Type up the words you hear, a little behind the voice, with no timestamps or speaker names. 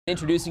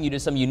Introducing you to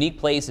some unique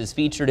places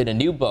featured in a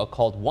new book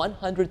called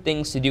 100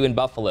 Things to Do in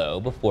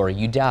Buffalo Before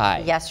You Die.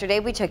 Yesterday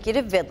we took you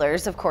to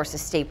Vidler's, of course a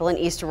staple in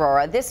East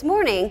Aurora. This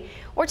morning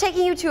we're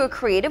taking you to a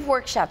creative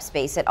workshop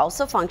space that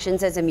also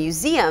functions as a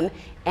museum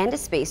and a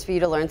space for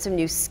you to learn some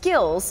new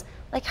skills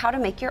like how to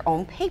make your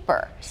own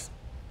paper.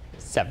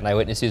 7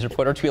 Eyewitness News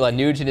reporter WNY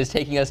Nugent is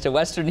taking us to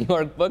Western New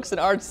York Books and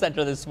Arts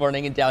Center this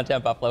morning in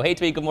downtown Buffalo. Hey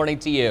Twee, good morning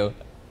to you.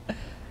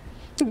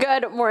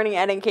 Good morning,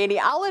 Ed and Katie.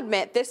 I'll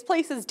admit this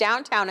place is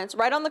downtown. It's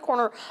right on the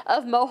corner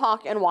of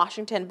Mohawk and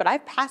Washington, but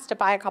I've passed it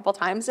by a couple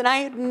times and I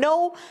had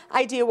no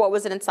idea what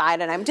was inside,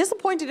 and I'm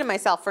disappointed in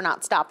myself for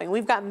not stopping.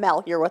 We've got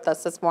Mel here with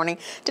us this morning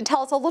to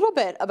tell us a little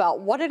bit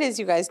about what it is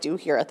you guys do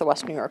here at the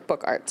Western New York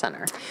Book Arts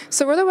Center.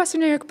 So we're the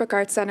Western New York Book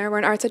Arts Center. We're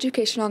an arts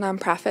educational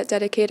nonprofit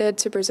dedicated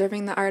to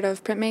preserving the art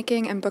of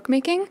printmaking and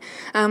bookmaking.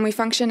 We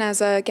function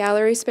as a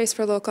gallery space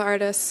for local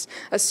artists,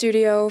 a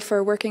studio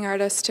for working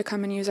artists to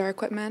come and use our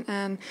equipment,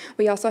 and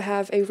we also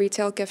have a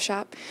retail gift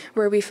shop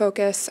where we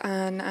focus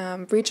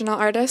on regional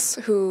artists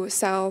who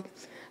sell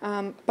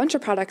a bunch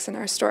of products in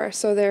our store.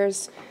 So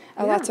there's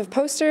lots of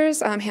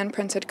posters,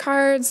 hand-printed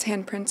cards,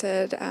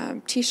 hand-printed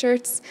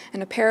t-shirts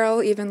and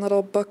apparel, even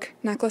little book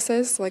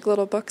necklaces, like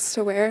little books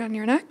to wear on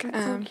your neck.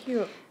 So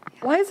cute.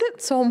 Why is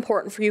it so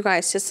important for you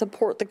guys to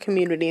support the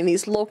community and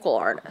these local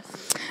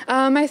artists?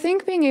 I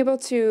think being able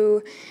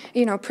to,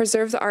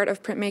 preserve the art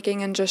of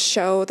printmaking and just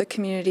show the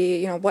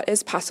community, what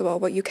is possible,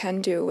 what you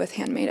can do with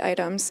handmade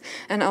items,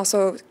 and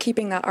also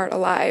keeping that art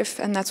alive.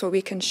 And that's what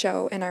we can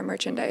show in our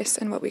merchandise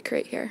and what we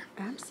create here.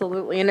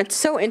 Absolutely. And it's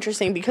so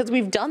interesting because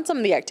we've done some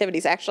of the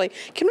activities. Actually,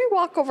 can we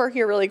walk over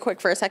here really quick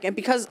for a second?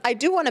 Because I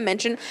do want to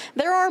mention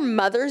there are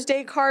Mother's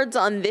Day cards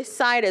on this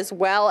side as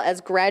well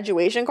as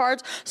graduation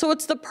cards. So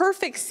it's the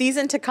perfect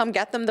season to come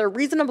get them. They're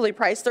reasonably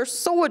priced. They're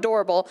so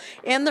adorable,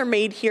 and they're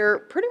made here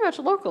pretty much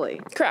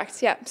locally.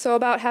 Correct, yeah. So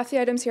about half the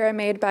items here are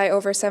made by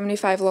over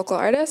 75 local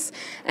artists,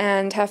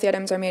 and half the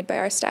items are made by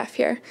our staff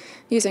here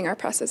using our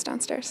presses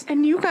downstairs.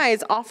 And you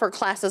guys offer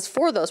classes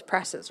for those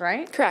presses,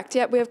 right? Correct,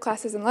 yep. We have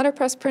classes in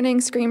letterpress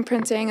printing, screen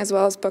printing, as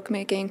well as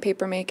bookmaking,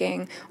 paper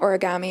making,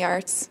 origami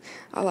arts,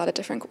 a lot of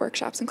different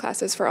workshops and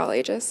classes for all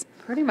ages.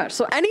 Pretty much.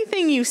 So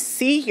anything you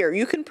see here,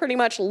 you can pretty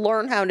much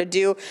learn how to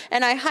do,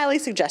 and I highly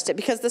suggest it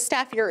because the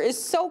staff here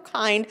is so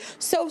kind,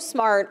 so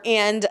smart,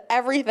 and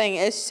everything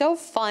is so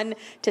fun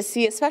to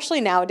see, especially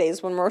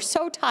nowadays when we're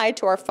so tied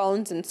to our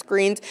phones and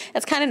screens.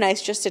 It's kind of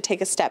nice just to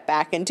take a step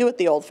back and do it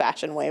the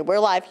old-fashioned way. We're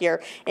live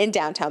here in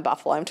downtown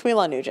Buffalo. I'm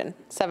WNY Nugent,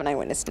 7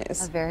 Eyewitness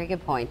News. A very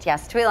good point.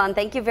 Yes, WNY,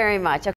 thank you very much.